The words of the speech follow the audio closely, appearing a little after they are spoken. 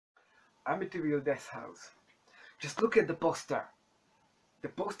Amityville Deathhouse. Just look at the poster. The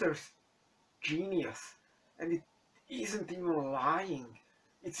poster's genius, and it isn't even lying.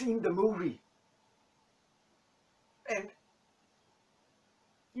 It's in the movie, and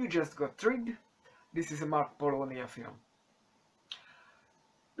you just got tricked. This is a Mark Polonia film.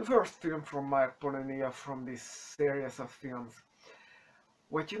 The first film from Mark Polonia from this series of films.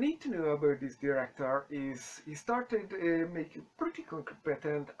 What you need to know about this director is he started making pretty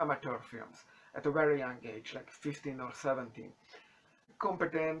competent amateur films at a very young age, like 15 or 17.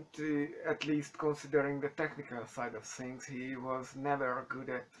 Competent, at least considering the technical side of things. He was never good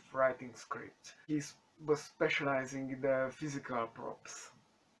at writing scripts. He was specializing in the physical props.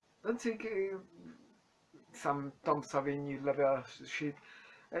 Don't think some Tom Savini level shit.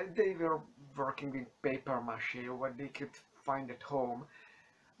 They were working with paper mache or what they could find at home,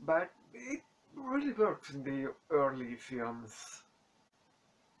 but it really works in the early films,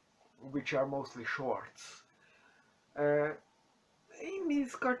 which are mostly shorts. Uh, in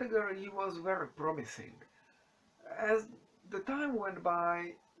his category, he was very promising. As the time went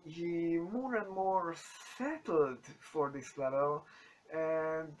by, he more and more settled for this level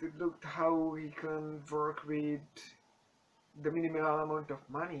and looked how he can work with the minimal amount of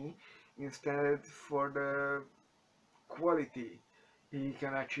money instead for the quality he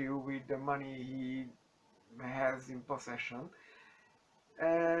can achieve with the money he has in possession,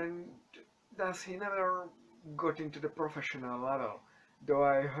 and thus he never got into the professional level, though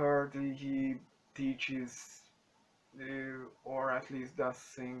I heard he teaches or at least does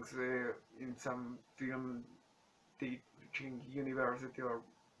things in some film teaching university or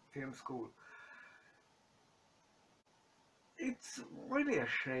film school. It's really a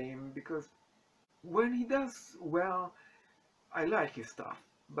shame because when he does well, I like his stuff,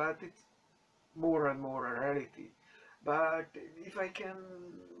 but it's more and more a rarity. But if I can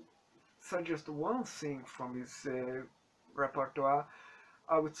suggest one thing from his repertoire,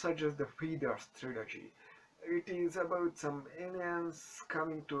 I would suggest the Feeders trilogy. It is about some aliens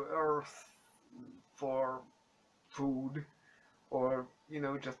coming to Earth for food, or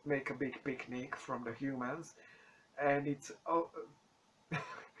just make a big picnic from the humans, and it's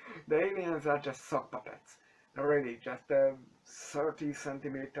the aliens are just sock puppets, really just 30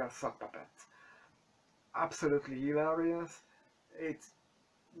 centimeter sock puppets. Absolutely hilarious. It's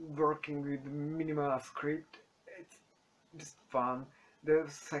working with minimal script. It's just fun. The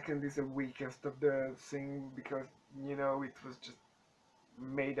second is the weakest of the thing because it was just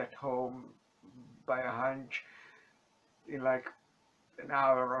made at home by a hunch in like an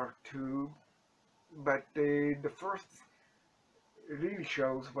hour or two. But the first really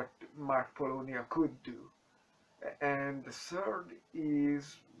shows what Mark Polonia could do, and the third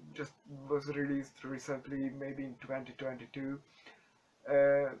is just was released recently, maybe in 2022, uh,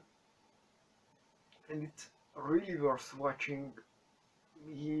 and it's really worth watching.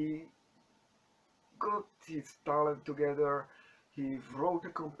 He got his talent together. He wrote a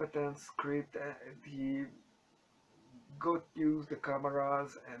competent script, and he got used the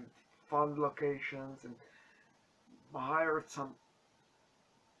cameras and found locations and hired some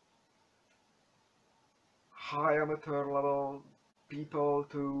high amateur level people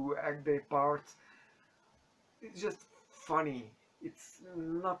to act their parts. It's just funny. It's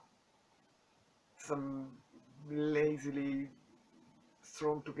not some lazily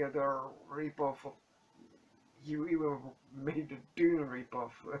thrown together ripoff of. You even made a Dune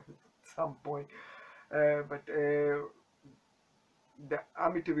ripoff at some point, but the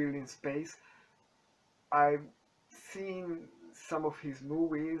Amityville in Space. I've seen some of his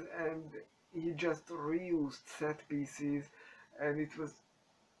movies, and he just reused set pieces, and it was.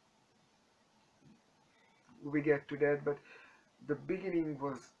 We get to that, but the beginning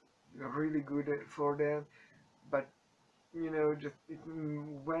was really good for that, but just it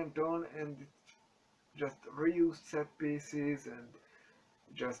went on and it just reused set pieces and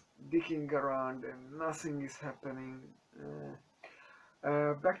just dicking around and nothing is happening.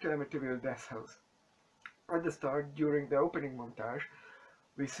 Back to Amityville Deathhouse. At the start, during the opening montage,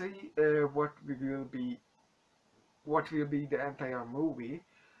 we see what will be the entire movie.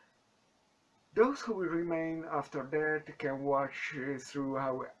 Those who will remain after that can watch through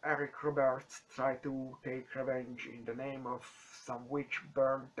how Eric Roberts tried to take revenge in the name of some witch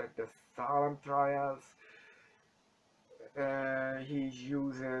burnt at the Salem trials. He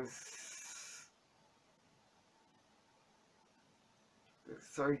uses.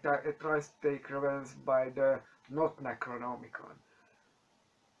 So he tries to take revenge by the not Necronomicon.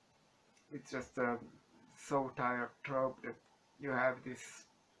 It's just a so tired trope that you have this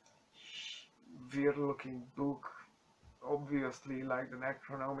weird looking book obviously like the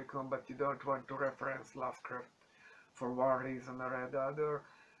Necronomicon, but you don't want to reference Lovecraft for one reason or another.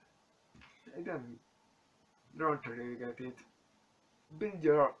 I don't really get it. Build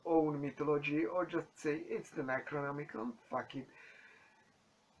your own mythology or just say it's the Necronomicon, fuck it.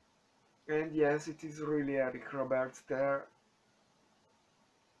 And yes, it is really Eric Roberts there.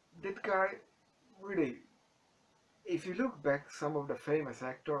 That guy, really, if you look back some of the famous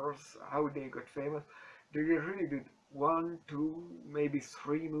actors, how they got famous, they really did one, two, maybe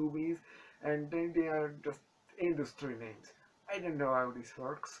three movies, and then they are just industry names. I don't know how this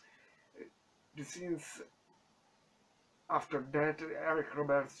works. Since after that, Eric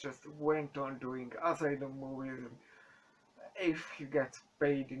Roberts just went on doing asylum movies. If he gets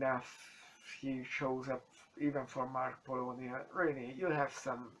paid enough, he shows up even for Mark Polonia. Really, you have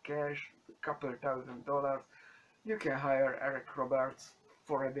some cash, a couple $1,000. You can hire Eric Roberts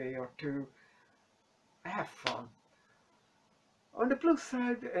for a day or two. Have fun. On the plus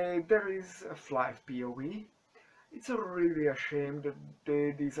side, there is a flight POV. It's really a shame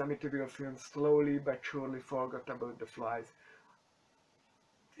that these Amityville films slowly but surely forgot about the flies.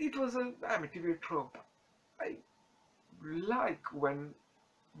 It was an Amityville trope. I like when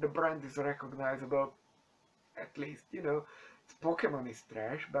the brand is recognizable, at least, Pokemon is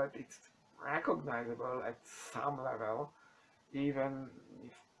trash, but it's recognizable at some level, even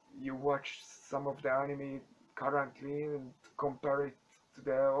if you watch some of the anime currently and compare it to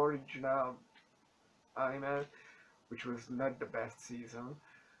the original anime, which was not the best season,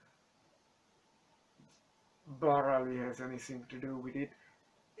 barely has anything to do with it.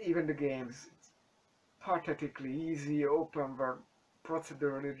 Even the games, it's pathetically easy, open world,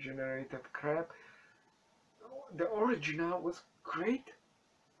 procedurally generated crap. The original was great.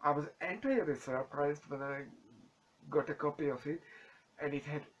 I was entirely surprised when I got a copy of it, and it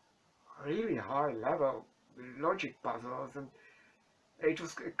had really high level logic puzzles, and it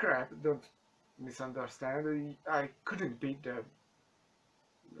was crap, don't misunderstand. I couldn't beat the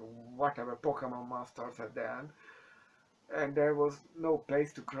whatever Pokemon Masters at the end, and there was no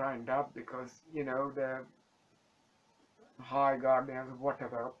place to grind up because, the High Guardians,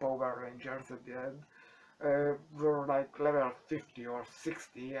 whatever, Power Rangers at the end, were like level 50 or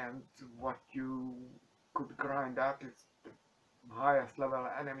 60, and what you could grind up is the highest level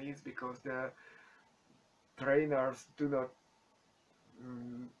enemies because the trainers do not,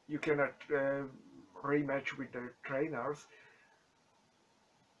 you cannot rematch with the trainers,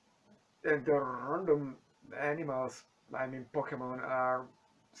 and the random animals, I mean Pokemon, are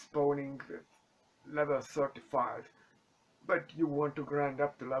spawning level 35, but you want to grind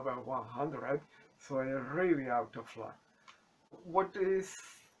up to level 100, so you're really out of luck. What is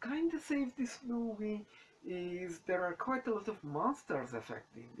kind of saves this movie is there are quite a lot of monsters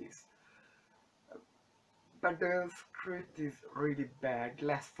affecting this. But the script is really bad,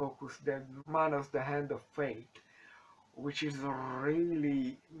 less focused than Manos the Hand of Fate, which is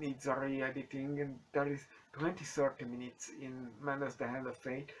really needs a re-editing, and there is 20-30 minutes in Manos the Hand of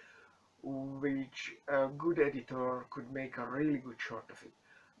Fate, which a good editor could make a really good shot of it.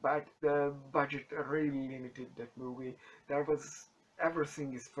 But the budget really limited that movie. There was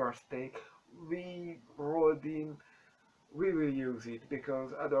everything is first take. We rolled in, we will use it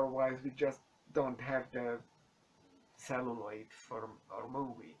because otherwise we just don't have the celluloid for our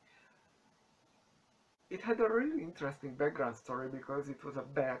movie. It had a really interesting background story because it was a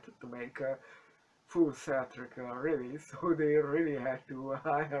bet to make a full theatrical release, so they really had to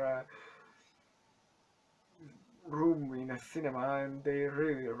hire a room in a cinema, and they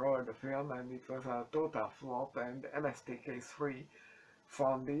really rolled the film, and it was a total flop, and MSTK3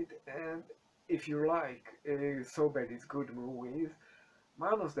 found it. And if you like So Bad It's Good movies,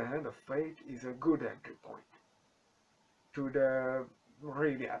 Manos the Hand of Fate is a good entry point to the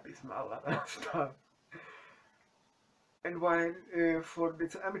really abysmal stuff. And while for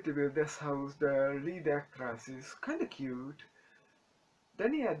this Amityville Deathhouse the lead actress is kinda cute,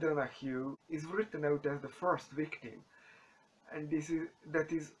 Dania Donahue is written out as the first victim, and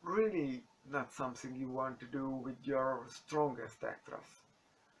that is really not something you want to do with your strongest actress.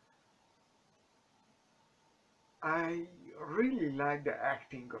 I really like the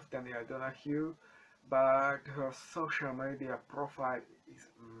acting of Dania Donahue, but her social media profile is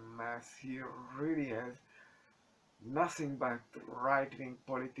a mess. He really has nothing but right-wing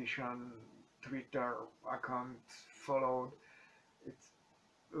politician Twitter accounts followed. It's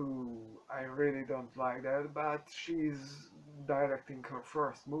ooh, I really don't like that, but she's directing her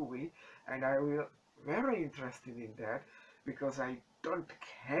first movie, and I will very interested in that because I don't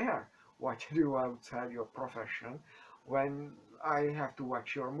care what you do outside your profession when I have to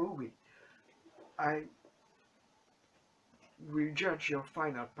watch your movie. I will judge your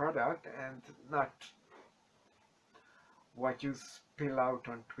final product and not what you spill out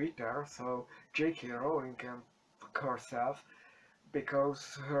on Twitter. So J.K. Rowling can fuck herself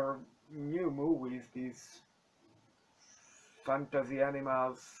because her new movies, these fantasy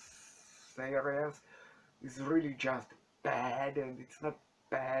animals series, is really just bad, and it's not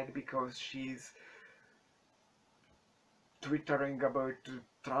bad because she's twittering about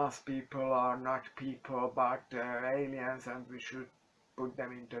trans people are not people but aliens, and we should put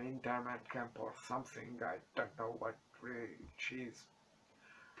them into internment camp or something. I don't know what really she's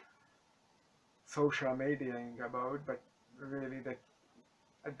social mediaing about, but really that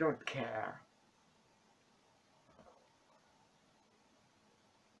I don't care.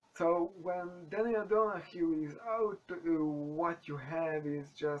 So when Daniel Donahue is out, what you have is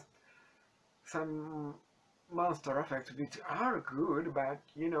just some monster effects which are good, but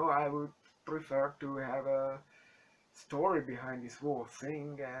you know, I would prefer to have a story behind this whole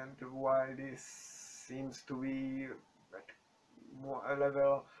thing, and while this seems to be at a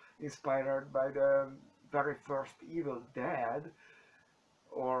level inspired by the very first Evil Dead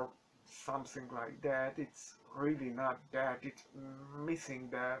or something like that, it's really not that. It's missing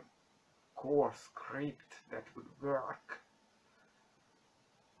the core script that would work.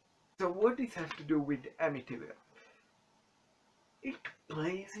 So what does this have to do with Amityville? It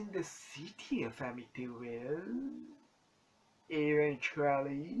plays in the city of Amityville,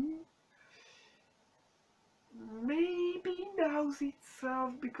 eventually. Maybe knows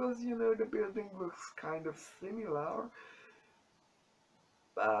itself because, you know, the building looks kind of similar,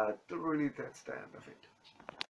 but really that's the end of it.